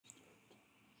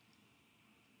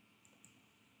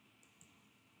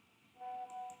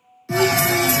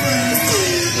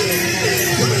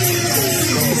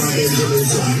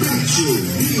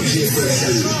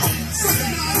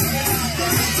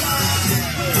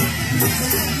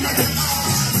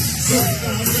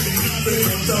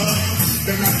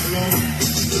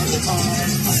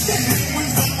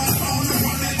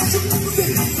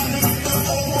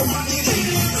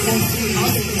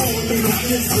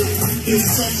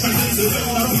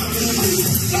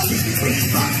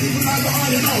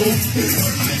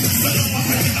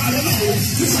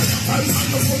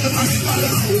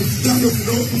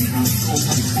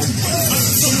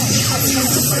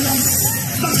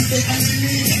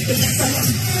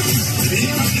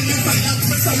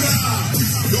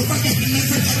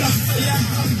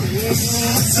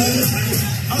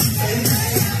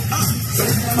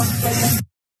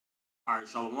Alright,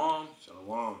 Shalom.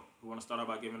 Shalom. We want to start out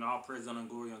by giving all praise and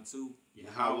glory unto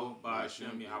Yahweh,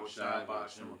 Ba'ashem, Yahweh Shai,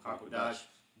 Ba'ashem, Rakakodash.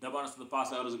 Double honors to the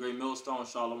apostle elders, a great millstone,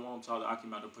 Shalom, to all the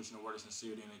Akim out there pushing the word of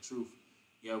sincerity and the truth.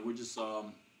 Yeah, we're just,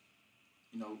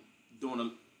 doing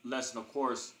a lesson, of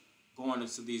course, going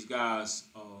into these guys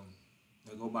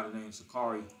that go by the name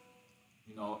Sakari,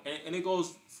 and it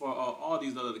goes for all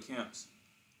these other camps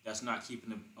that's not keeping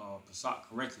the Pesach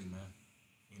correctly, man.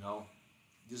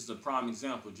 This is a prime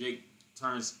example. Jake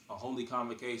turns a holy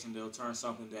convocation, they'll turn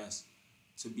something that's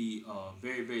to be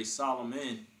very, very solemn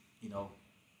in,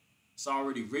 it's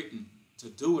already written to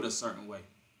do it a certain way,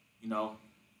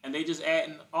 and they just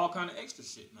adding all kind of extra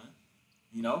shit, man.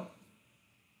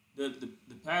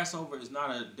 The Passover is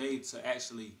not a day to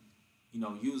actually,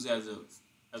 use as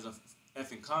a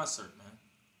effing concert, man.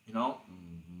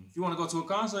 If you want to go to a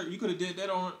concert, you could have did that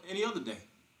on any other day.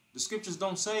 The scriptures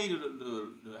don't say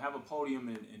to have a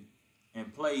podium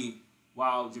and play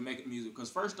wild Jamaican music.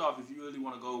 Because first off, if you really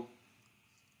want to go,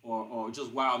 or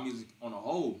just wild music on a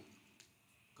whole,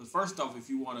 because first off, if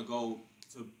you want to go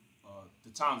to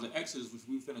the times of Exodus, which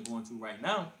we're finna go into right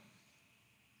now,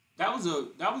 that was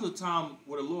a time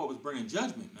where the Lord was bringing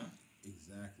judgment, man.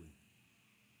 Exactly.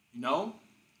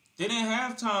 They didn't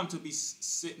have time to be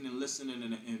sitting and listening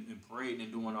and parading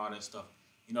and doing all that stuff.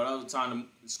 That was a time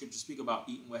the scriptures speak about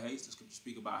eating with haste. The scriptures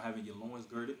speak about having your loins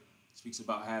girded. It speaks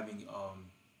about having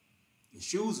your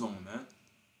shoes on, man.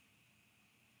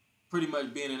 Pretty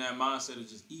much being in that mindset of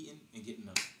just eating and getting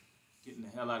the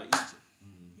hell out of Egypt.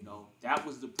 That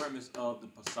was the premise of the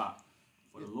Pesach.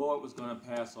 For the Lord was going to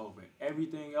pass over.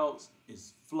 Everything else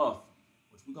is fluff,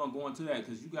 which we're going to go into that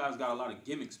because you guys got a lot of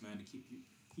gimmicks, man, to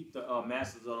keep the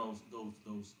masters of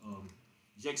those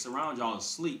jakes around y'all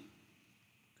asleep.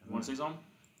 You want to say something?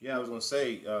 Yeah, I was gonna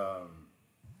say,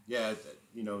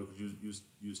 you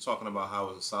was talking about how it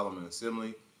was a Solomon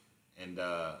assembly, and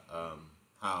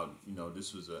how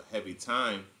this was a heavy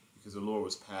time because the Lord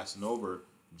was passing over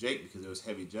Jake because there was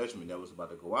heavy judgment that was about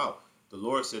to go out. The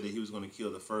Lord said that He was going to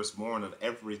kill the firstborn of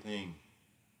everything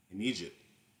in Egypt,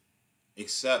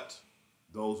 except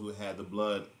those who had the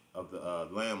blood of the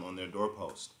lamb on their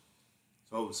doorpost.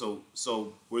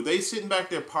 So were they sitting back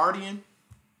there partying?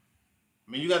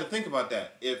 I mean, you got to think about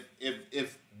that.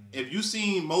 If you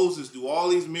seen Moses do all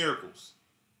these miracles,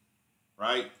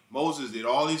 right? Moses did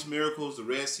all these miracles. The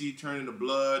Red Sea turned into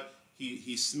blood.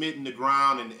 He smitten the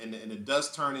ground, and the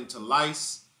dust turned into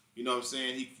lice. You know what I'm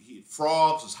saying?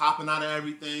 Frogs was hopping out of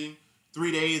everything.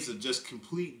 3 days of just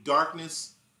complete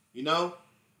darkness.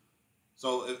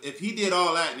 So if he did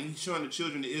all that, and he's showing the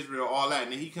children of Israel all that,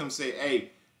 and then he comes say,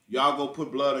 "Hey, y'all go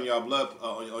put blood on y'all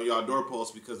on y'all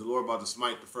doorposts because the Lord about to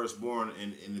smite the firstborn,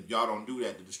 and if y'all don't do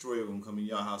that, the destroyer gonna come in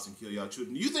y'all house and kill y'all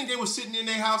children." You think they were sitting in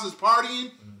their houses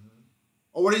partying,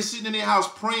 or were they sitting in their house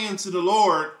praying to the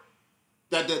Lord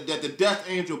that the death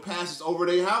angel passes over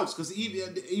their house? Because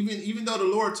even though the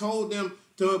Lord told them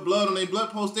to put blood on their blood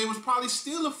posts, they was probably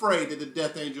still afraid that the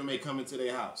death angel may come into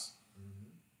their house.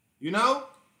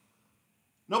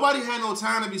 Nobody had no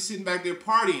time to be sitting back there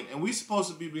partying, and we supposed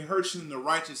to be rehearsing the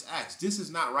righteous acts. This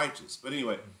is not righteous. But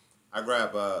anyway, I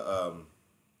grab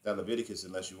that Leviticus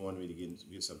unless you wanted me to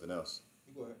get something else.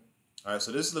 You go ahead. All right,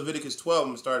 so this is Leviticus 12. I'm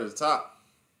going to start at the top.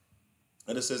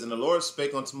 And it says, "And the Lord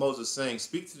spake unto Moses, saying,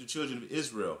 Speak to the children of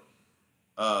Israel."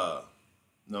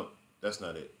 No, that's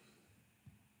not it.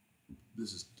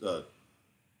 This is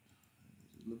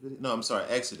Leviticus. No, I'm sorry,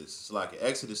 Exodus. It's like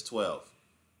Exodus 12.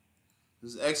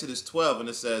 This is Exodus 12, and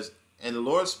it says, "And the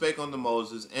Lord spake unto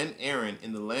Moses and Aaron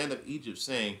in the land of Egypt,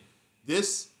 saying,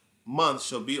 This month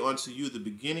shall be unto you the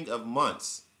beginning of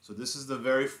months." So this is the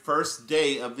very first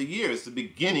day of the year. It's the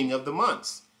beginning of the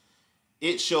months.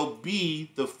 "It shall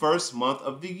be the first month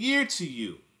of the year to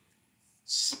you.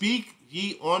 Speak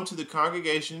ye unto the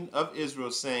congregation of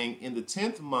Israel, saying, In the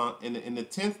 10th month, in the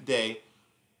 10th day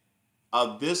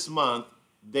of this month,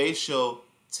 they shall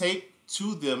take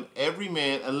to them every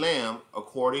man a lamb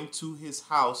according to his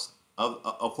house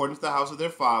according to the house of their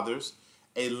fathers,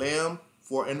 a lamb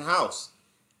for an house.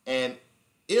 And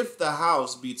if the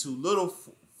house be too little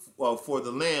for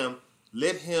the lamb,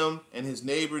 let him and his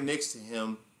neighbor next to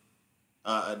him,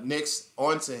 next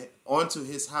onto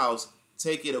his house,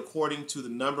 take it according to the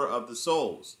number of the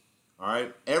souls. All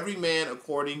right. Every man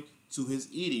according to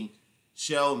his eating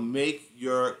shall make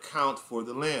your count for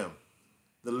the lamb.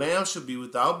 The lamb shall be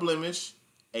without blemish,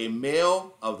 a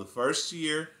male of the first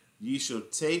year. Ye shall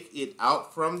take it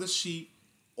out from the sheep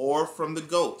or from the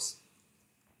goats.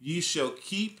 Ye shall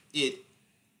keep it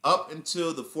up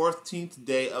until the 14th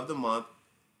day of the month,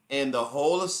 and the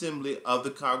whole assembly of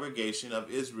the congregation of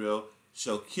Israel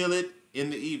shall kill it in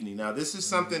the evening. Now, this is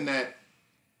something that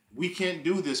we can't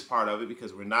do this part of it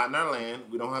because we're not in our land.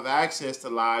 We don't have access to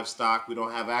livestock. We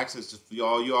don't have access to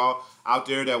y'all out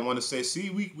there that want to say, see,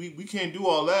 we can't do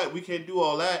all that. We can't do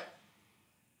all that.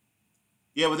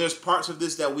 Yeah, but there's parts of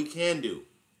this that we can do.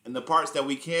 And the parts that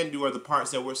we can do are the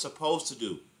parts that we're supposed to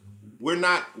do. We're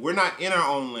not in our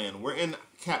own land. We're in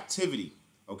captivity,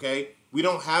 okay? We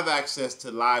don't have access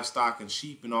to livestock and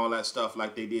sheep and all that stuff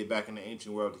like they did back in the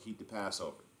ancient world to keep the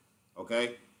Passover,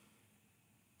 okay?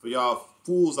 For y'all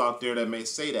fools out there that may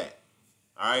say that,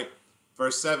 all right?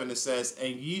 Verse 7, it says,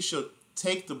 and ye shall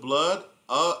take the blood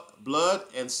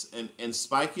and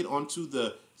spike it onto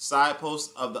the side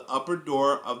post of the upper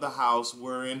door of the house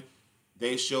wherein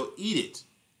they shall eat it.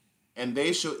 And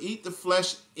they shall eat the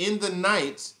flesh in the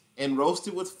night and roast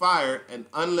it with fire and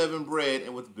unleavened bread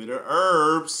and with bitter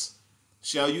herbs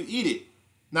shall you eat it.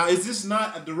 Now, is this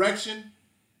not a direction?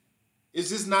 Is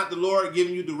this not the Lord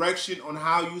giving you direction on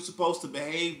how you're supposed to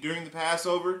behave during the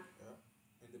Passover? Yeah.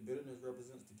 And the bitterness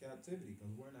represents the captivity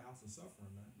because we're in the house of suffering,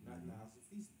 man, not in the house of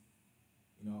feasting.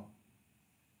 You know,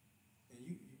 and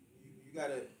you got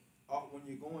to, when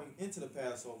you're going into the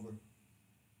Passover,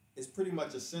 it's pretty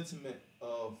much a sentiment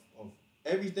of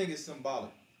everything is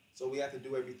symbolic. So we have to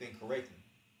do everything correctly.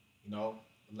 You know,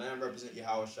 the lamb represents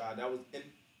Yahushua. That was,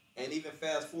 and even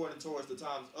fast forwarding towards the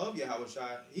times of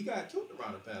Yahushua, he got killed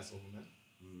around the Passover, man.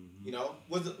 Mm-hmm. You know,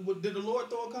 did the Lord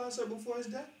throw a concert before his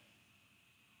death?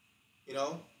 You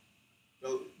know,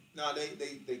 now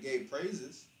they gave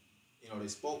praises. You know, they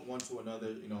spoke one to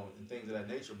another. You know, and things of that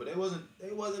nature. But they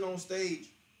wasn't on stage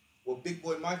with big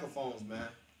boy microphones, man,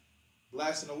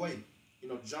 blasting away. You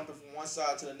know, jumping from one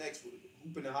side to the next,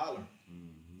 hooping and hollering. Mm-hmm.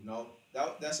 You know,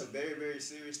 that's a very, very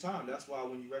serious time. That's why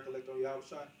when you recollect on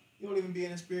Yahushua, you don't even be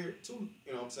in the spirit too,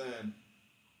 you know what I'm saying,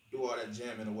 do all that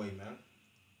jamming away, man.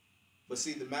 But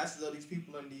see, the masses of these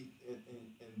people in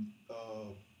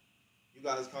you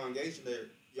guys' congregation there,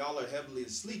 y'all are heavily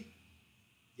asleep.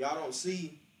 Y'all don't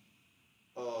see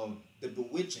the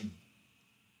bewitching,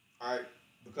 all right?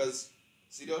 Because,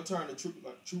 see, they'll turn the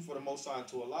truth for the Most High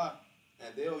into a lie,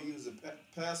 and they'll use the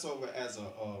Passover as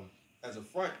a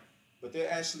front, but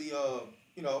they're actually,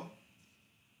 you know,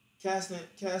 casting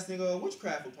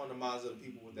witchcraft upon the minds of the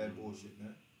people with that bullshit,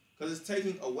 man. Because it's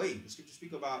taking away. The scriptures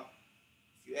speak about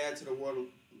if you add to the word,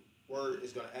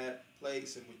 it's going to add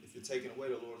plagues, and if you're taking away,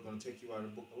 the Lord is going to take you out of the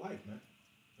book of life, man.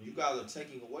 And you guys are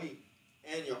taking away,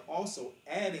 and you're also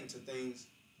adding to things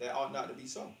that ought not to be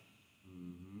so.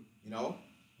 Mm-hmm. You know,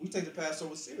 we take the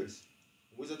Passover serious.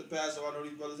 When we was at the Passover, I know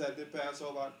these brothers had good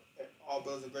Passover. All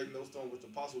brothers in Great Millstone, which the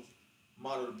apostles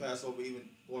modeled the Passover, even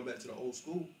going back to the old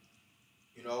school.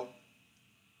 You know,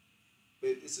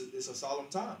 it's a solemn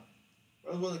time.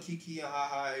 Brothers wasn't kiki and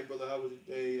hi, hey brother, how was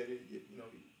your day? You know,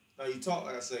 now you talk,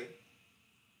 like I say,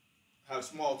 have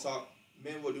small talk.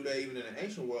 Men will do that even in the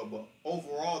ancient world, but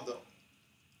overall,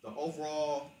 the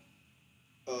overall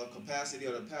capacity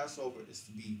of the Passover is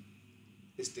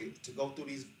to go through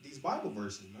these Bible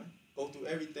verses, man. Go through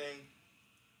everything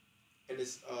in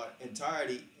its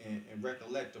entirety and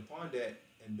recollect upon that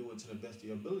and do it to the best of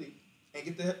your ability and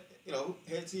get the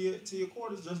head to your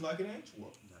quarters just like in the ancient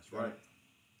world. That's right.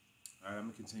 All right, I'm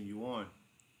gonna continue on,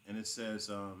 and it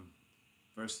says,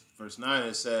 verse 9.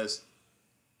 It says,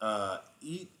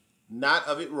 "Eat not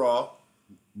of it raw,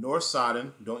 nor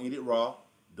sodden. Don't eat it raw.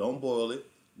 Don't boil it,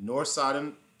 nor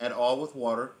sodden at all with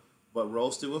water, but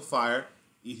roast it with fire.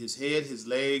 Eat his head, his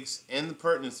legs, and the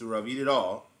purtenance thereof. Eat it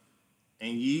all.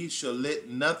 And ye shall let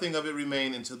nothing of it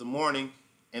remain until the morning,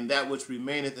 and that which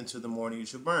remaineth until the morning you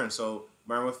shall burn." So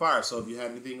burn with fire. So if you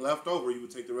had anything left over, you would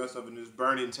take the rest of it and just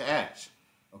burn it into ash.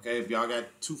 Okay, if y'all got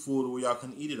too full to where y'all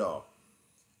couldn't eat it all.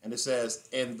 And it says,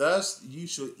 "And thus you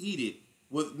shall eat it."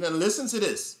 Now listen to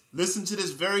this. Listen to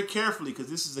this very carefully, because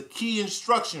this is a key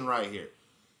instruction right here.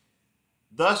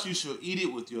 "Thus you shall eat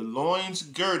it with your loins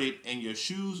girded, and your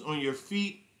shoes on your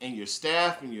feet, and your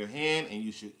staff in your hand, and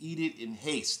you shall eat it in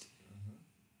haste. Mm-hmm.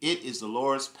 It is the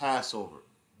Lord's Passover."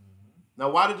 Mm-hmm. Now,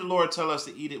 why did the Lord tell us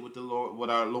to eat it with with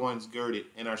our loins girded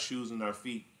and our shoes in our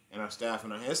feet and our staff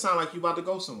in our hands? It sounds like you about to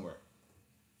go somewhere.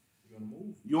 You're on the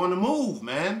move. You're on the move,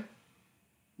 man.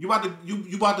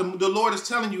 The Lord is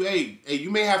telling you, hey,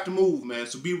 you may have to move, man.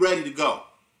 So be ready to go.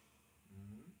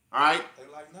 All right.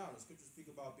 And like now, the scriptures speak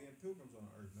about being pilgrims on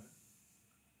the earth, man.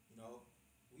 You know,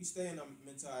 we stay in the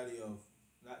mentality of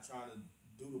not trying to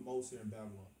do the most here in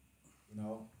Babylon. You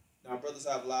know, now brothers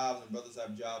have lives and brothers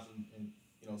have jobs and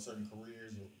you know, certain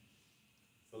careers, or,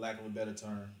 for lack of a better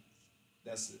term.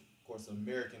 That's, of course, the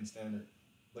American standard.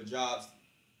 But jobs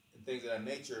and things of that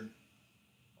nature.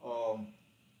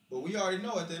 But we already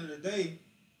know at the end of the day,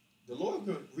 the Lord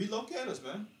can relocate us,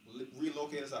 man.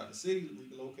 Relocate us out of the city,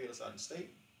 relocate us out of the state.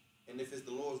 And if it's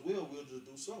the Lord's will, we'll just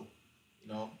do so.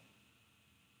 You know?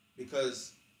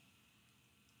 Because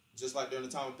just like during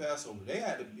the time of Passover, they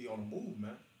had to be on the move,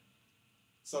 man.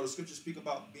 So the scriptures speak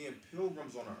about being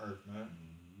pilgrims on the earth, man.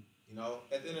 You know,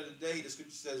 at the end of the day, the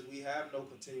scripture says we have no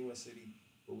continuous city,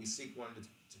 but we seek one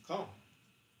to come.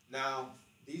 Now,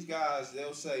 these guys,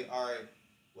 they'll say, all right,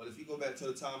 well, if you go back to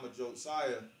the time of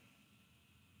Josiah,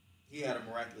 he had a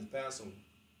miraculous Passover.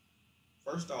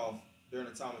 First off, during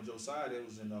the time of Josiah, they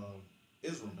was in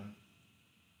Israel, man.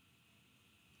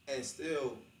 And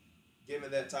still, given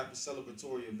that type of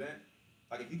celebratory event,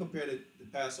 like if you compare the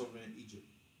Passover in Egypt,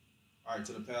 all right,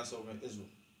 to the Passover in Israel.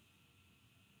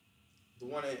 The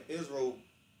one in Israel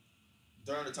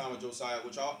during the time of Josiah,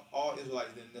 which all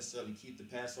Israelites didn't necessarily keep the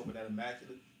Passover that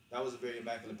immaculate. That was a very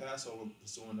immaculate Passover,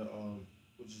 pursuing the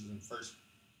which is in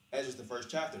Ezra's the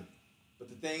first chapter. But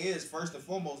the thing is, first and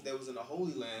foremost, they was in the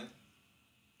Holy Land.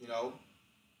 You know,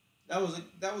 that was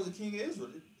a king of Israel.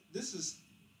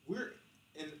 We're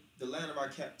in the land of our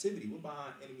captivity. We're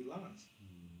behind enemy lines.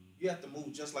 You have to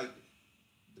move just like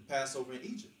the Passover in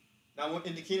Egypt. Now,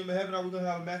 in the kingdom of heaven, are we going to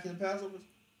have immaculate Passovers?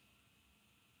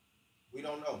 We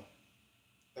don't know.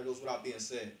 That goes without being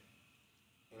said.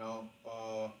 You know,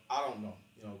 I don't know.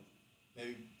 You know,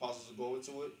 maybe apostles will go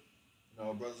into it. You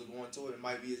know, brothers will go into it. It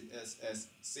might be as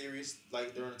serious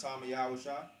like during the time of Yahweh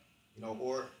Shah. You know,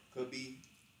 or could be.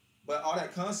 But all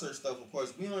that concert stuff, of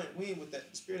course, we ain't with that.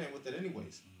 The Spirit ain't with that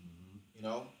anyways. You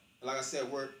know, and like I said,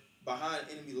 we're behind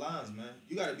enemy lines, man.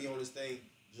 You got to be on this thing.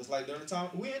 Just like during the time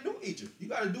we ain't New Egypt, you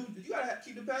gotta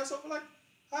keep the Passover like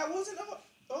how it was in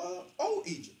old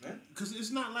Egypt, man. Because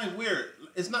it's not like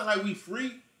we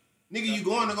free, nigga. You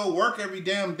going to go work every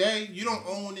damn day. You don't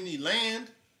own any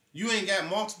land. You ain't got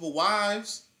multiple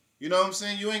wives. You know what I'm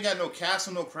saying? You ain't got no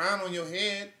castle, no crown on your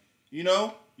head. You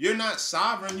know, you're not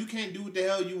sovereign. You can't do what the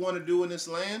hell you want to do in this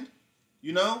land.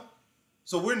 You know,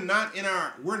 so we're not in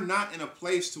a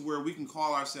place to where we can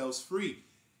call ourselves free.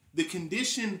 This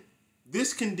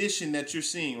condition that you're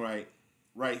seeing right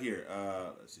here.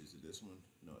 Let's see, is it this one?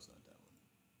 No, it's not that one.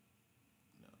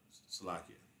 No, it's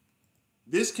Salakia.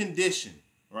 This condition,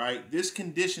 right? This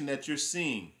condition that you're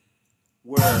seeing,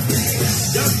 where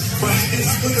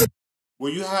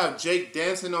you have Jake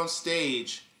dancing on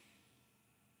stage.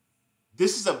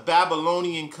 This is a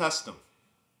Babylonian custom.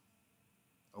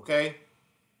 Okay?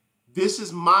 This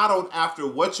is modeled after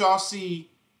what y'all see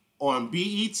on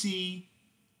BET,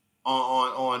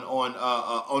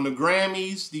 on the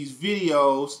Grammys, these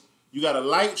videos. You got a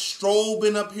light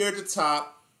strobing up here at the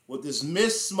top with this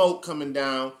mist smoke coming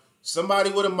down, somebody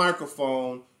with a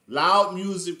microphone, loud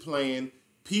music playing,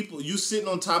 people, you sitting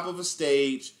on top of a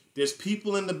stage, there's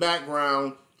people in the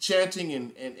background chanting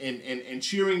and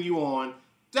cheering you on.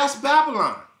 That's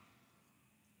Babylon.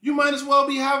 You might as well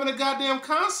be having a goddamn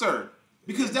concert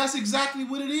because that's exactly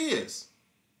what it is.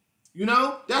 You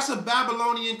know, that's a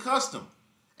Babylonian custom.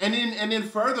 And then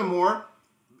furthermore,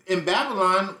 in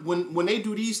Babylon, when they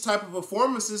do these type of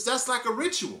performances, that's like a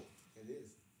ritual. It is.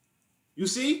 You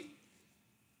see?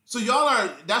 So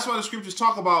that's why the scriptures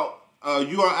talk about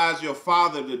you are as your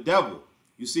father, the devil.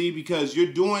 You see, because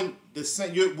you're doing the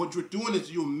same. What you're doing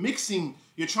is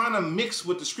you're trying to mix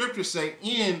what the scriptures say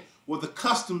in with the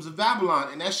customs of Babylon,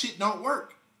 and that shit don't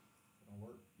work. Don't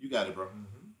work. You got it, bro.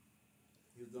 Mm-hmm.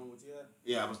 You was done with you had?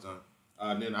 Yeah, I was done.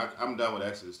 Then I'm done with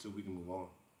Exodus too. We can move on.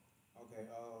 Okay.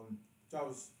 So I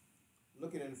was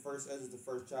looking in Ezra, the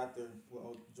first chapter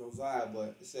with Josiah,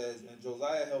 but it says, and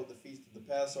Josiah held the feast of the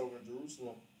Passover in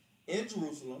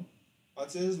Jerusalem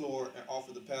unto his Lord, and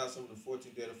offered the Passover the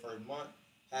 14th day of the first month,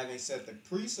 having set the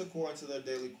priests according to their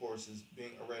daily courses,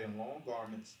 being arrayed in long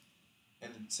garments, in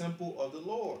the temple of the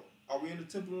Lord. Are we in the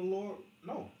temple of the Lord?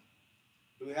 No.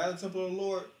 Do we have the temple of the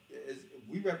Lord?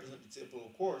 We represent the temple,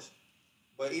 of course,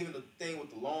 but even the thing with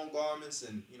the long garments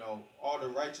and, you know, all the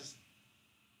righteous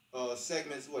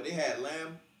segments where they had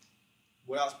lamb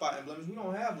without spot and blemish. We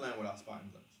don't have lamb without spot and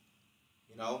blemish.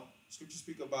 You know? Scripture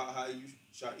speak about how you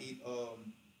shall eat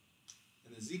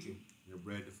in Ezekiel. Your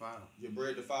bread defiled. Your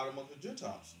bread defiled amongst the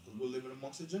Gentiles, because we're living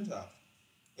amongst the Gentiles.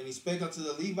 And he spake unto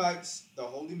the Levites, the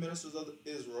holy ministers of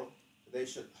Israel, that they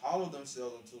should hallow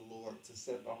themselves unto the Lord, to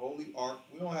set the holy ark.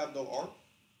 We don't have no ark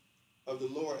of the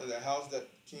Lord in the house that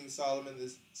King Solomon,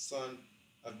 the son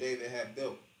of David, had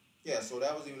built. Yeah, so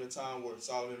that was even a time where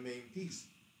Solomon made peace.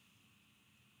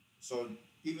 So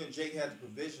even Jake had the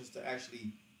provisions to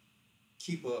actually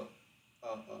keep a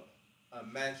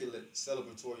immaculate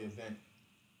celebratory event,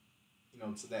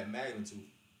 to that magnitude.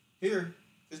 Here,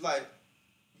 it's like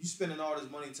you spending all this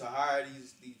money to hire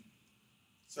these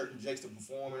certain jakes to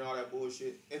perform and all that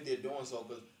bullshit, if they're doing so,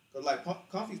 because like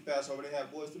Comfy's Passover, they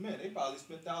have Boys to Men. They probably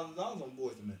spent $1,000s on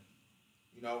Boys to Men.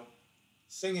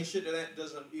 Singing shit that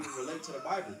doesn't even relate to the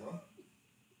Bible, bro.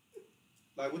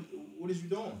 Like, what is you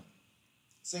doing?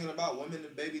 Singing about women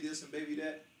and baby this and baby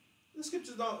that. The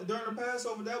scriptures don't, during the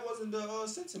Passover, that wasn't the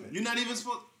sentiment. You're not even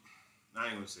supposed. I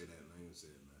ain't gonna say that. Man.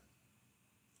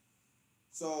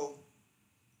 So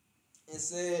it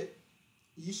said,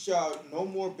 "Ye shall no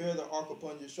more bear the ark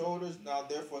upon your shoulders. Now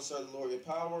therefore serve the Lord your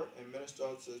power, and minister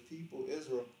unto his people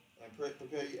Israel, and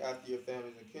prepare you after your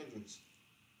families and kindreds,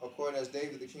 according as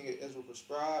David the king of Israel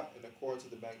prescribed, and according to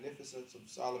the magnificence of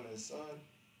Solomon his son,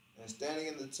 and standing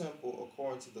in the temple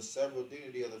according to the several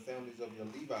dignity of the families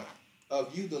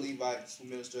of you the Levites who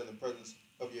minister in the presence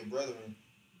of your brethren,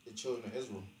 the children of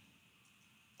Israel.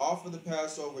 Offer the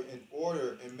Passover in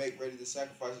order, and make ready the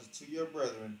sacrifices to your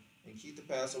brethren, and keep the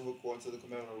Passover according to the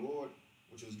commandment of the Lord,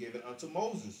 which was given unto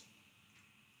Moses.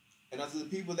 And unto the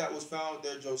people that was found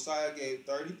there, Josiah gave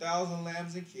 30,000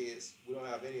 lambs and kids." We don't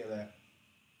have any of that.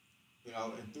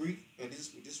 And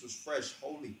this was fresh,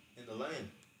 holy in the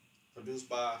land, produced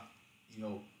by,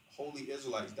 holy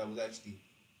Israelites that was actually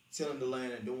tilling the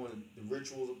land and doing the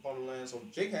rituals upon the land. So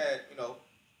Jake had,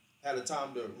 had a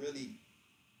time to really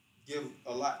give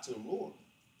a lot to the Lord.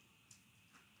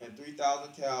 And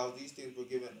 3,000 cows, these things were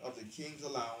given of the king's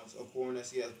allowance, according as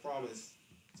he has promised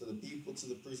to the people, to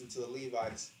the priests, and to the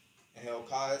Levites. And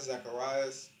Hilkiah,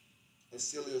 Zacharias, and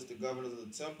Silius, the governor of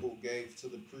the temple, gave to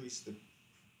the priests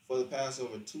for the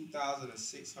Passover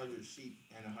 2,600 sheep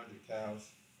and 100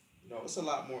 cows. It's a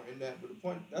lot more in that, but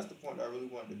that's the point that I really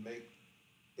wanted to make,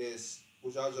 is,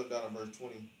 which I'll jump down to verse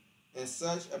 20. "And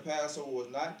such a Passover was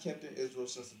not kept in Israel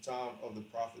since the time of the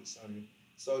prophet Samuel."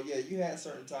 So yeah, you had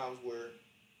certain times where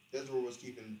Israel was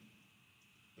keeping,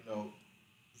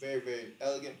 very, very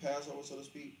elegant Passover, so to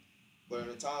speak. But in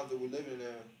the times that we're living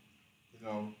in,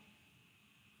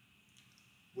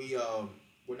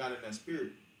 we're not in that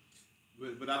spirit.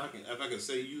 But if I can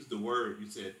say, use the word, you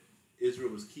said Israel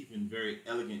was keeping very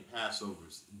elegant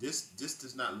Passovers. This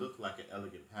does not look like an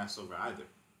elegant Passover either.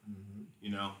 Mm-hmm.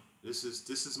 This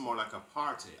is more like a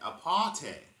party. A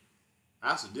party.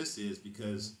 That's what this is,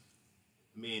 because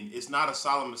it's not a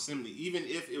solemn assembly. Even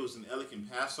if it was an elegant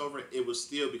Passover, it was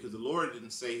still, because the Lord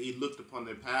didn't say he looked upon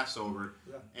their Passover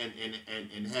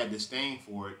and had disdain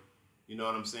for it. You know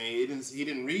what I'm saying? He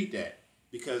didn't read that,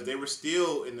 because they were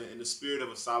still in the spirit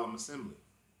of a solemn assembly.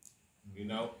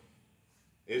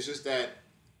 It's just that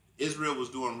Israel was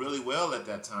doing really well at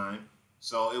that time,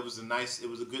 so it was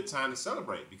a good time to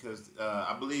celebrate, because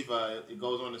I believe it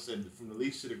goes on to say, from the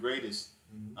least to the greatest,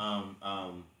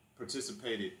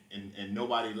 participated, and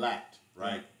nobody lacked,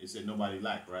 right? It said nobody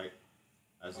lacked, right?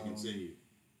 As you continue.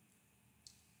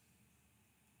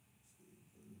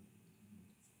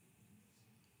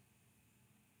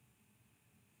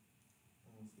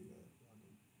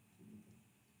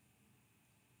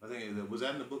 I think, was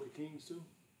that in the Book of Kings too?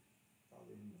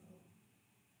 Probably in Kings.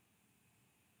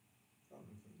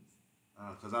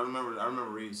 Because I remember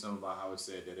reading something about how it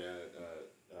said that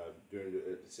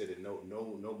it said that no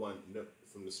one,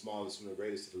 from the smallest from the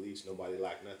greatest to the least, nobody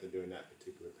lacked nothing during that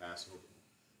particular Passover,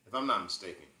 if I'm not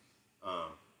mistaken.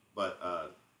 But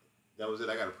that was it.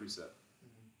 I got a precept.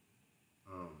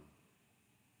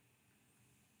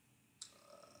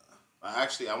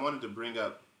 I wanted to bring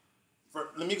up.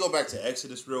 Let me go back to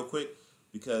Exodus real quick,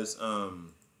 because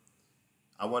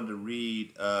I wanted to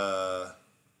read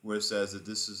where it says that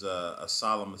this is a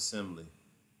solemn assembly.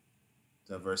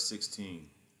 That verse 16.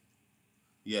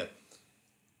 Yeah.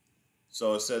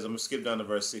 So it says, I'm going to skip down to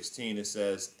verse 16. It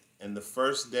says, "And the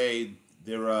first day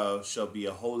thereof shall be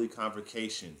a holy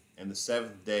convocation, and the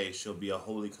seventh day shall be a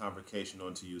holy convocation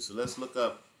unto you." So let's look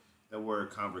up the word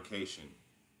convocation,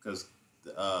 because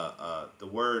the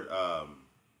word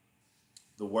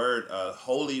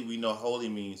holy, we know holy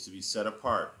means to be set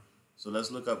apart. So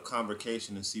let's look up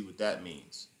convocation and see what that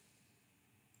means.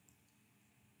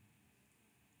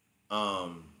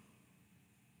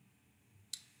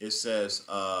 it says,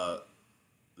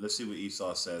 let's see what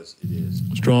Esau says it is.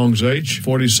 Strong's H,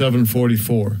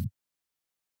 4744.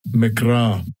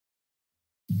 Mikra.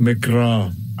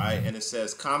 Mikra. All right, and it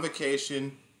says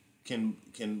convocation,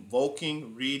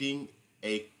 convoking, reading,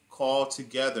 a call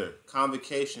together.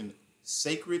 Convocation,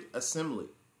 sacred assembly.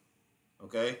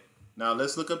 Okay? Now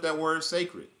let's look up that word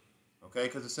sacred. Okay?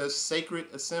 Because it says sacred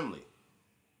assembly.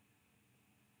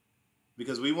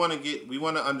 Because we want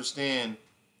to understand,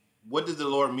 what did the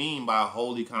Lord mean by a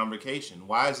holy convocation?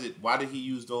 Why did he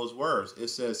use those words? It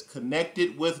says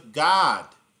connected with God.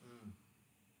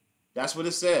 That's what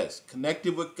it says.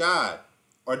 Connected with God,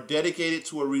 or dedicated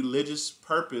to a religious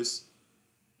purpose,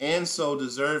 and so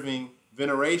deserving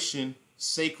veneration,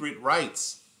 sacred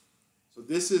rites. So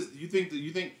this is, you think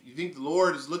the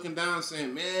Lord is looking down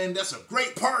saying, man, that's a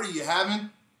great party you're having.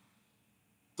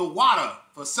 The water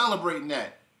for celebrating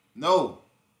that. No.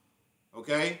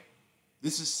 Okay?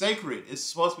 This is sacred. It's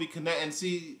supposed to be connected. And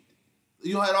see,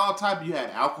 you had all type. You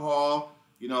had alcohol,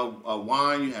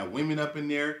 wine. You had women up in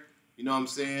there. You know what I'm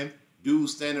saying?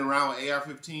 Dudes standing around with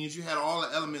AR-15s. You had all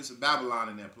the elements of Babylon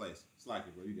in that place. It's like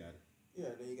it, bro. You got it. Yeah,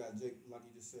 then you got Jake, like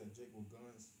you just said, Jake with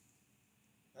guns.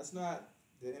 That's not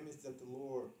the image that the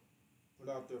Lord put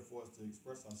out there for us to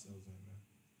express ourselves in,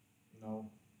 man.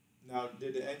 Now,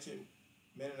 did the ancient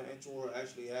men in the ancient world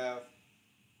actually have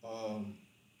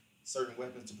certain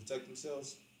weapons to protect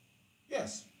themselves?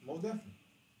 Yes, most definitely.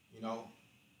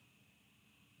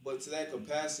 But to that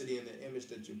capacity and the image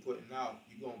that you're putting out,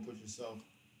 you're going to put yourself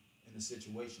in a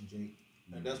situation, Jake.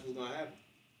 And that's what's going to happen.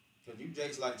 Because you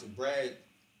Jakes like to brag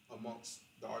amongst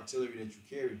the artillery that you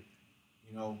carry,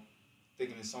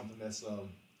 thinking it's something that's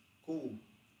cool,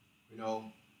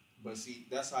 But see,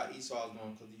 that's how Esau is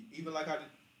going. Because even like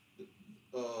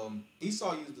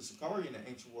Esau used the Sakari in the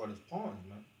ancient world as pawns,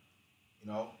 man.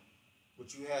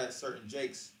 But you had certain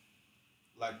Jakes,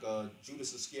 like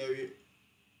Judas Iscariot.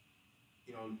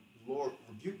 The Lord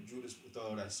rebuked Judas with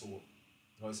that sword.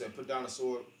 He said, put down the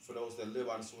sword, for those that live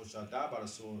by the sword shall die by the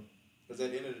sword. Because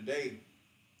at the end of the day,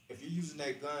 if you're using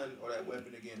that gun or that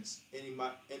weapon against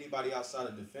anybody outside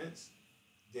of defense,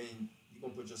 then you're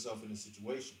gonna put yourself in a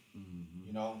situation.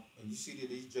 And you see that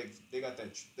these Jakes, they got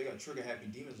trigger happy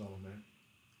demons on them,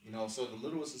 man. So the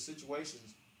littlest of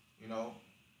situations,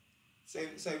 say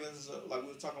like we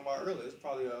were talking about earlier, it's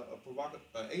probably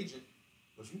an agent,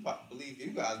 but you believe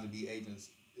you guys to be agents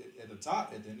at the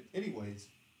top, anyways.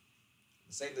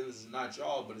 The same thing is not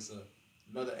y'all, but it's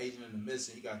another agent in the midst,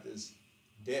 and you got this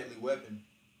deadly weapon.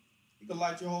 You can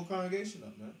light your whole congregation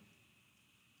up, man.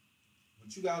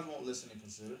 But you guys won't listen and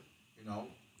consider,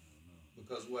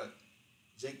 because what?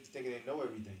 Jake thinking they know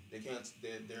everything. They can't.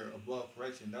 They're above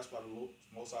correction. That's why the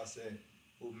Most High said,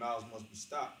 "Whose mouths must be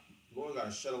stopped." The Lord got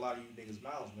to shut a lot of you niggas'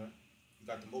 mouths, man. You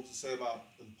got the most to say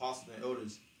about the apostles and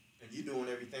elders, and you doing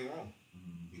everything wrong.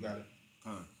 You got it.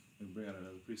 Can we bring out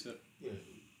another precept? Yeah.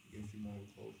 Give a few more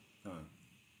close.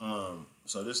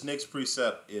 So this next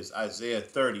precept is Isaiah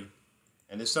 30,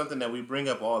 and it's something that we bring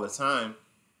up all the time,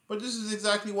 but this is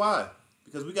exactly why.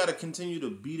 Because we got to continue to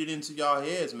beat it into y'all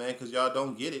heads, man, because y'all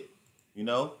don't get it,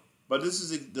 But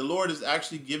the Lord is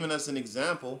actually giving us an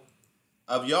example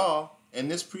of y'all in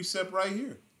this precept right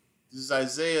here. This is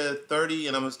Isaiah 30,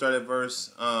 and I'm going to start at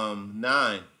verse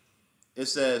 9. It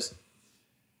says,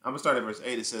 I'm going to start at verse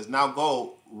 8. It says, now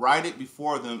go, write it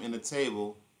before them in a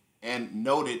table, and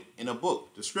note it in a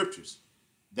book, the scriptures,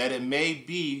 that it may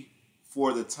be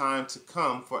for the time to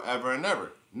come forever and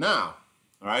ever. Now,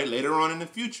 all right, later on in the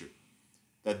future,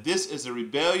 that this is a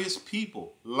rebellious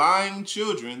people, lying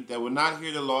children that will not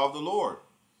hear the law of the Lord.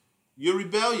 You're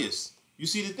rebellious. You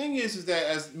see, the thing is that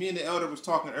as me and the elder was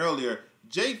talking earlier,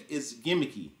 Jake is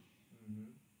gimmicky.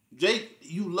 Jake,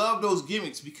 you love those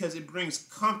gimmicks because it brings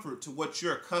comfort to what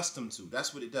you're accustomed to.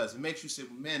 That's what it does. It makes you say,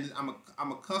 man,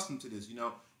 I'm accustomed to this.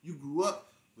 You grew up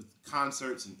with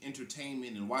concerts and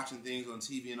entertainment and watching things on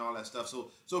TV and all that stuff.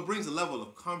 So it brings a level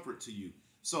of comfort to you.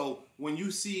 So when you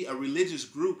see a religious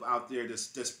group out there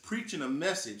that's preaching a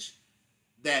message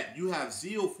that you have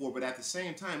zeal for, but at the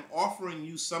same time offering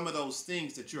you some of those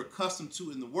things that you're accustomed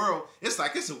to in the world, it's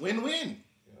like it's a win-win.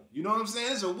 Yeah. You know what I'm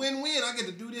saying? It's a win-win. I get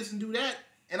to do this and do that,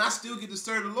 and I still get to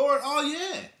serve the Lord. Oh,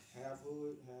 yeah. Half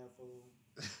hood, half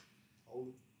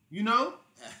holy.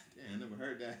 Damn, I never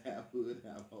heard that. Half hood,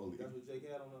 half holy. That's what Jake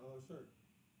had on the shirt.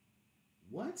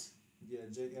 What? Yeah,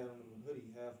 Jake had on the hoodie,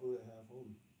 half hood, half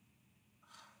holy.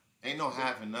 Ain't no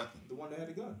half and nothing. The one that had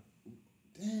the gun.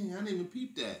 Dang, I didn't even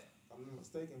peep that. If I'm not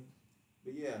mistaken.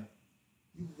 But yeah,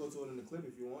 you can go to it in the clip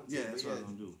if you want to. Yeah, that's what I'm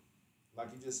going to do. Like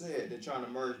you just said, they're trying to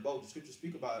merge both. The scriptures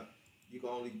speak about you can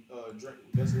only drink.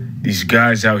 That's it. These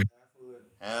guys out here.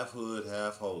 Half hood,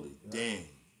 half holy. Yeah. Dang.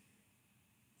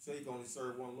 say you can only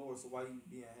serve one Lord, so why you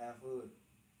being half hood?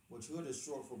 Which hood is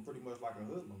short for pretty much like a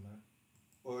hoodlum, man.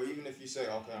 Or even if you say,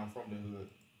 okay, I'm from the hood,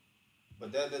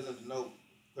 but that doesn't denote,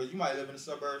 because you might live in the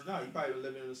suburbs now. You probably been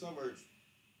living in the suburbs.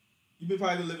 You've been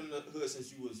probably living in the hood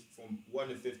since you was from 1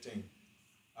 to 15.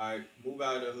 All right, move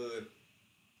out of the hood.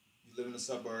 You live in the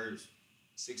suburbs,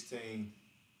 16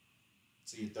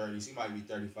 to your 30s. You might be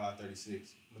 35,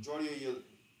 36. Majority of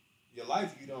your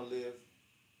life you don't live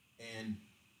in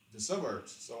the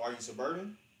suburbs. So are you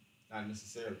suburban? Not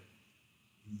necessarily.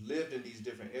 You lived in these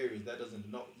different areas. That doesn't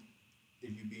denote if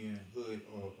you be in hood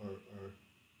or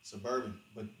suburban.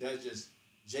 But that's just,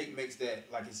 Jake makes that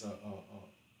like it's a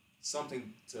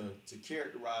something to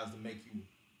characterize to make you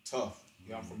tough.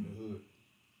 Yeah, I'm from the hood.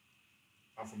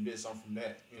 I'm from this, I'm from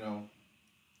that, you know.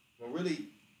 But really,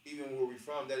 even where we're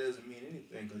from, that doesn't mean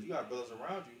anything, because you got brothers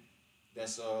around you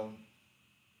that's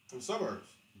from suburbs,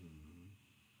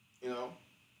 you know.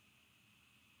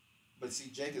 But see,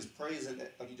 Jake is praising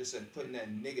that, like you just said, putting that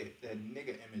nigga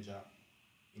image out.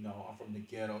 You know, I'm from the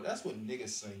ghetto. That's what niggas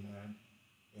say, man.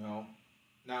 You know.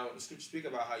 Now, the scripture speak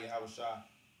about how Yahweh Shah,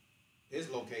 his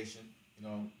location, you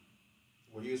know,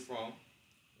 where he was from,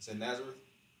 it's in Nazareth.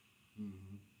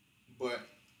 But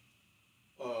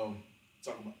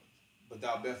talking about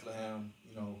without Bethlehem,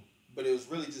 you know, but it was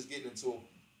really just getting into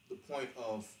the point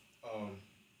of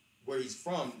where he's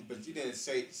from, but you didn't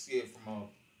see it from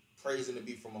praising to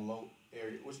be from a low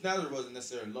area, which Nazareth wasn't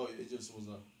necessarily low. It just was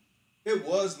it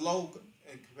was low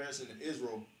in comparison to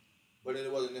Israel, but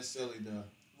it wasn't necessarily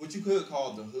what you could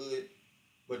call the hood,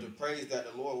 but the praise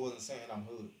that the Lord wasn't saying I'm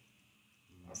hood.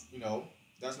 You know,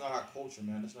 that's not our culture,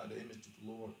 man. That's not the image that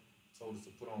the Lord told us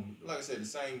to put on. Like I said, the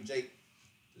same Jake,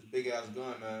 this big ass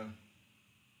gun, man,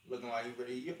 looking like he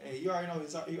ready. And you already know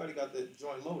he already got the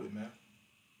joint loaded, man,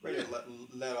 ready to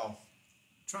let off.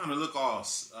 Trying to look all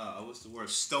what's the word,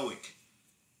 stoic.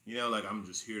 You know, like I'm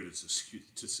just here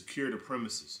to secure the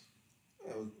premises.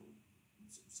 Yeah,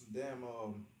 some damn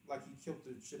like he killed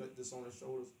the shit that's on his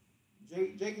shoulders.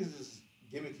 Jake is just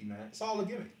gimmicky, man. It's all a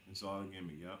gimmick. It's all a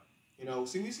gimmick, yeah. You know,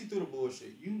 see, we see through the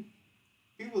bullshit.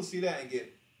 People see that and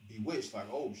get bewitched, like,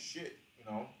 oh shit, you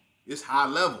know. It's high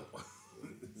level.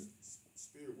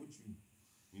 Spirit with you.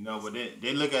 You know, but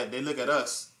they look at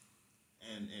us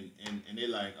and they're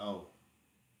like, oh,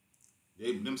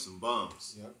 them some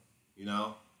bums. Yep. You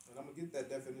know? And I'm gonna get that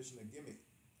definition of gimmick.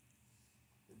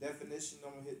 The definition,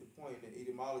 I'm gonna hit the point in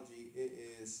etymology, it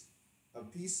is a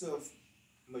piece of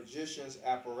magician's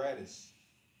apparatus.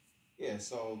 Yeah,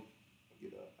 so I'll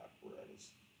get an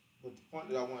apparatus. But the point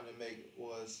that I wanted to make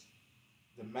was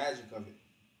the magic of it.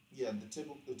 Yeah, the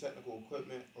technical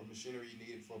equipment or machinery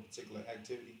needed for a particular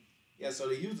activity. Yeah, so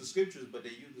they use the scriptures, but they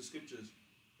use the scriptures,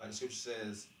 like the scripture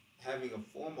says, having a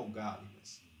form of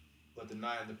godliness, but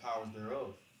denying the powers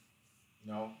thereof.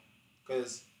 You know?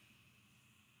 Because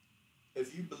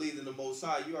if you believe in the Most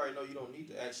High, you already know you don't need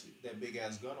to actually that big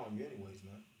ass gun on you anyways,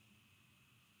 man.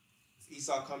 If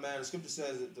Esau come in, the scripture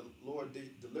says that the Lord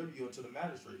deliver you unto the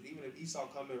magistrate. Even if Esau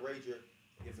come and raid your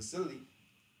facility,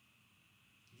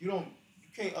 you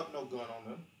can't up no gun on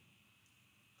them.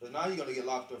 Because now you're going to get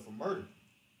locked up for murder.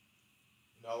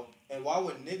 You know? And why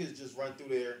would niggas just run through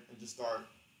there and just start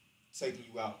taking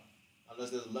you out?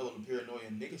 Unless there's a level of paranoia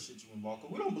and nigga shit you involved.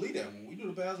 Because we don't believe that. When we do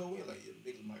the Passover, we're like, yeah,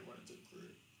 niggas might run into the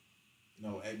crib. You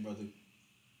know, hey, brother,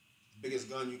 biggest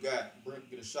gun you got,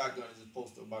 get a shotgun and just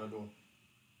post up by the door.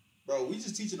 Bro, we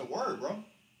just teaching the word, bro.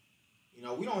 You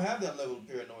know, we don't have that level of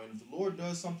paranoia. And if the Lord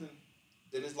does something,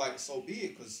 then it's like, so be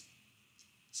it. Because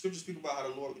scriptures speak about how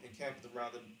the Lord encampeth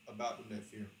around them, about them that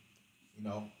fear. You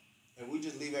know? And we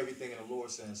just leave everything in the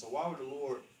Lord's hands. So why would the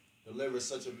Lord deliver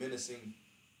such a menacing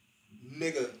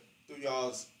nigga through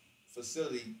y'all's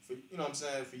facility, for, you know what I'm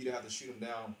saying, for you to have to shoot him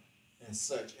down and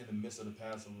such in the midst of the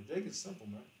Passover? Jake is simple,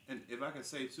 man. And if I can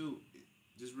say too,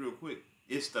 just real quick,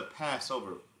 it's the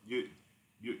Passover. You're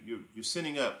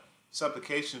sending up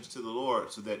supplications to the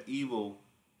Lord so that evil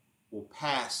will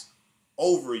pass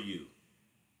over you.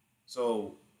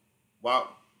 So,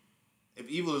 if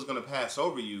evil is going to pass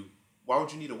over you, why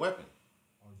would you need a weapon?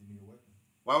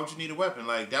 Why would you need a weapon?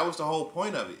 Like, that was the whole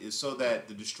point of it, is so that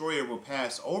the destroyer will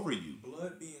pass over you.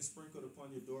 Blood being sprinkled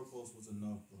upon your doorpost was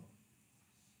enough, bro.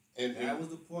 And that was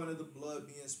the point of the blood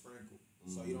being sprinkled.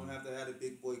 So you don't have to have the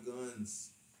big boy guns,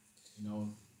 you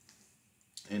know.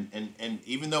 And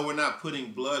even though we're not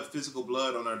putting physical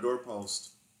blood on our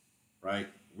doorpost, right?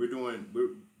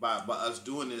 By us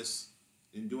doing this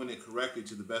and doing it correctly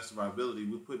to the best of our ability,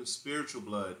 we're putting spiritual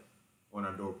blood on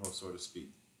our doorpost, so to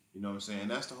speak. You know what I'm saying?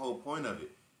 That's the whole point of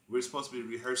it. We're supposed to be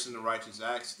rehearsing the righteous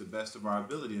acts to the best of our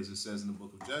ability, as it says in the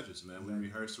book of Judges, man. We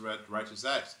rehearse the righteous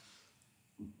acts.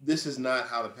 This is not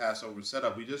how the Passover is set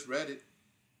up. We just read it.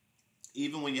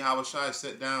 Even when Yahushua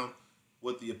sat down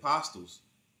with the apostles,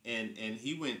 and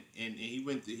he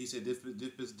said,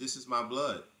 this is my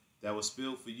blood that was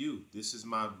spilled for you. This is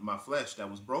my flesh that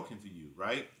was broken for you.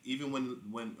 Right? Even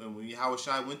when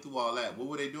Yahushua went through all that, what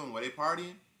were they doing? Were they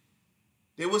partying?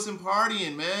 They wasn't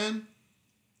partying, man.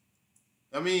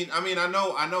 I mean, I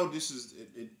know this is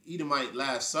an Edomite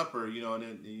Last Supper,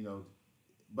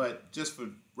 but just for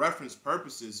reference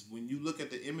purposes, when you look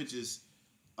at the images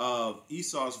of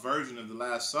Esau's version of the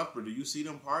Last Supper, do you see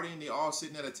them partying? They all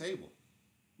sitting at a table,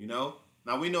 Now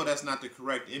we know that's not the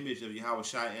correct image of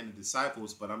Yahushua and the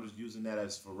disciples, but I'm just using that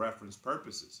as for reference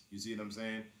purposes. You see what I'm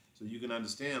saying? So you can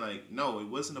understand, like, no, it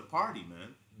wasn't a party,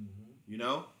 man.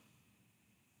 Mm-hmm.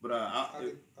 But go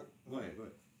ahead.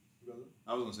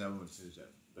 I was gonna say I want to finish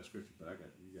that scripture, but I got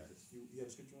you. You got it. You had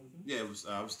a scripture on it? Yeah, it was.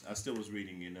 I still was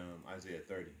reading in Isaiah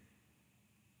 30.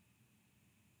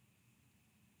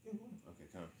 Yeah, okay,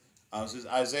 come on. This is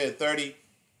Isaiah 30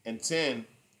 and 10,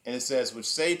 and it says, "Which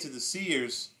say to the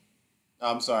seers."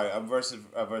 I'm sorry. Verse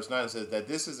 9 says that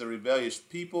this is a rebellious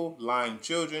people, lying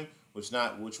children, which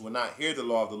will not hear the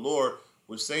law of the Lord.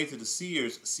 Which say to the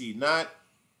seers, see not,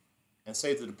 and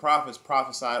say to the prophets,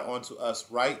 prophesy unto us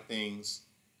right things.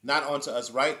 Not unto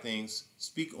us right things,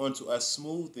 speak unto us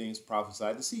smooth things,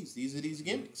 prophesy deceits. These are these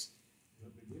gimmicks.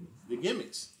 The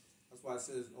gimmicks. That's why it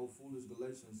says, "Oh, foolish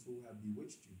Galatians, who have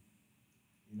bewitched you?"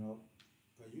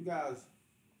 Because you guys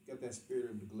got that spirit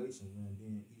of the Galatians, man,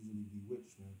 being easily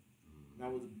bewitched, man.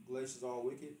 Now, was the Galatians all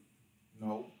wicked?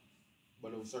 No, but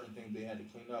there were certain things they had to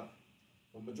clean up.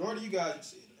 But majority of you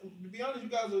guys, to be honest,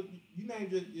 you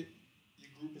named your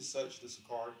group as such, the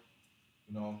Sakari,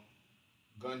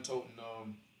 gun-toting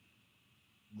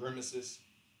grimaces,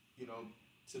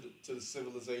 to the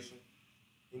civilization,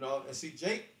 and see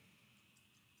Jake,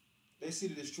 they see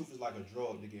that this truth is like a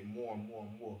drug. They get more and more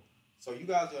and more. So you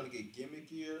guys are gonna get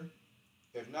gimmickier.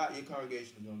 If not, your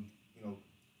congregation is gonna,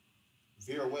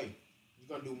 veer away. You're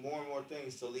gonna do more and more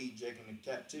things to lead Jake into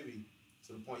captivity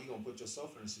to the point you're gonna put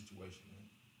yourself in a situation,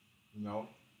 man.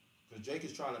 Because Jake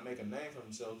is trying to make a name for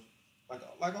himself,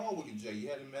 like all wicked Jake. You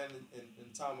had a man in the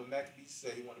time of Maccabees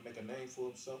say he wanted to make a name for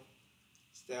himself.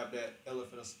 Stabbed that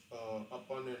elephant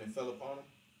up under and it fell upon him.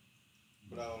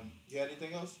 But you had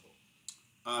anything else?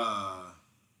 No,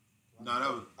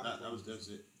 that's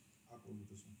it. I'll go with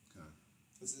this one. Okay.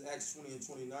 This is Acts 20 and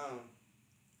 29.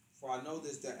 For I know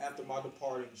this, that after my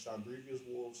departing shall grievous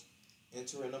wolves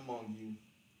enter in among you,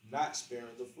 not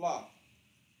sparing the flock.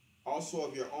 Also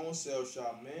of your own selves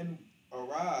shall men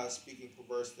arise, speaking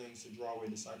perverse things to draw away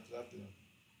disciples after them.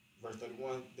 Verse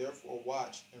 31, therefore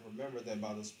watch and remember that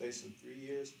by the space of 3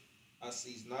 years I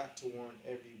cease not to warn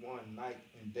every one night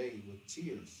and day with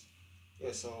tears.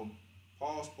 Yeah, so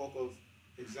Paul spoke of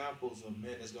examples of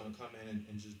men that's going to come in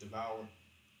and just devour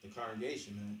the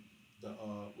congregation, man.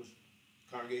 Which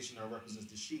congregation that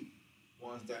represents the sheep,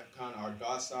 ones that kind of are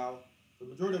docile. The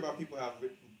majority of our people have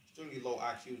extremely low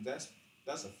IQ. That's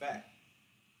a fact.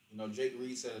 Jake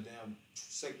reads at a damn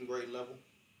second grade level.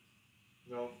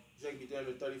 Jake be down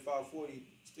to 35, 40,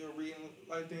 still reading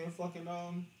like they're in fucking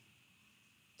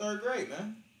third grade,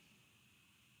 man.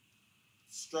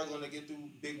 Struggling to get through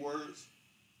big words.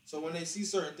 So when they see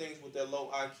certain things with their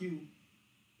low IQ,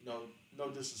 no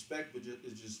disrespect, but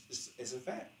it's a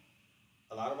fact.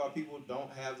 A lot of our people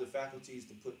don't have the faculties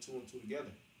to put two and two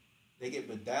together. They get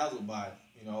bedazzled by it,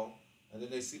 and then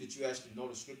they see that you actually know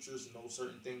the scriptures and know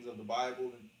certain things of the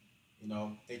Bible,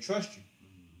 and they trust you.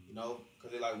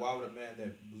 Because they're like, why would a man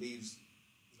that believes,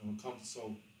 comes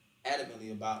so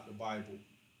adamantly about the Bible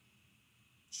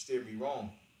steer me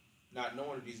wrong? Not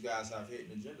knowing that these guys have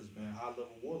hidden agendas, man,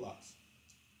 high-level warlocks.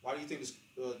 Why do you think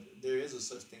there is a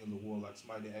such thing as a warlock,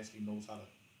 somebody that actually knows how to,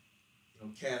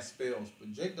 cast spells?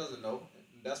 But Jake doesn't know.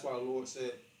 And that's why the Lord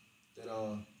said that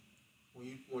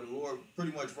when the Lord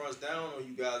pretty much runs down on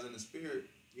you guys in the spirit,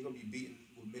 you're going to be beaten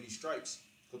with many stripes.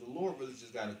 Because the Lord really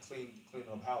just got to clean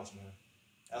up house, man.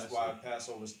 That's why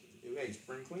Passover,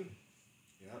 spring cleaning.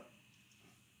 Yeah.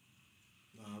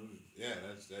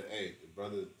 That's that. Hey, the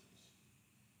brother,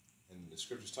 and the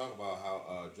scriptures talk about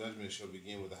how judgment shall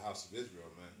begin with the house of Israel,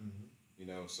 man.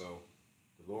 Mm-hmm. So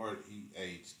the Lord,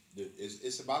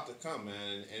 it's about to come,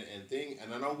 man.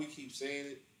 And I know we keep saying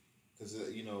it because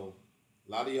a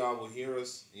lot of y'all will hear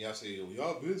us and y'all say, well,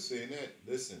 y'all been saying that.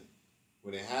 Listen,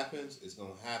 when it happens, it's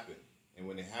gonna happen, and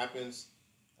when it happens,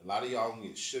 a lot of y'all gonna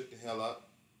get shook the hell up.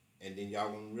 And then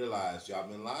y'all gonna realize y'all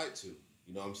been lied to.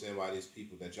 You know what I'm saying, by these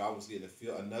people, that y'all was getting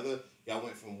y'all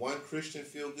went from one Christian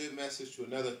feel-good message to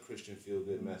another Christian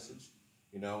feel-good message.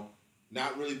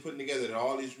 not really putting together that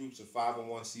all these groups are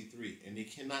 501c3, and they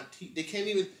cannot teach. They can't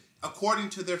even, according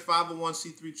to their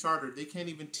 501c3 charter, they can't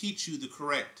even teach you the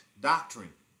correct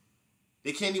doctrine.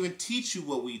 They can't even teach you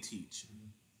what we teach.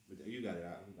 Mm-hmm. But you got it.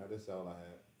 That's all I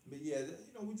had. But yeah,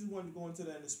 we just wanted to go into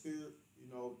that in the spirit,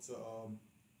 to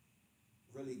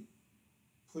really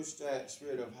push that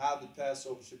spirit of how the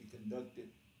Passover should be conducted.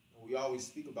 And we always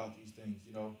speak about these things,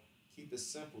 keep it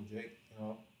simple, Jake.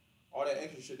 All that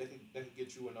extra shit that can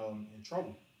get you in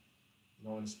trouble,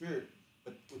 in the spirit.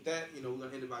 But with that, we're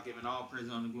gonna end it by giving all praise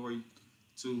and honor and glory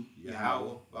to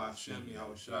Yahweh, by Hashem,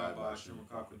 Yahweh Shai, by Hashem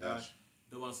Rakakadash.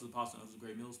 The one to the apostle of the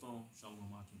great millstone.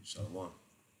 Shalom, Akim. Shalom.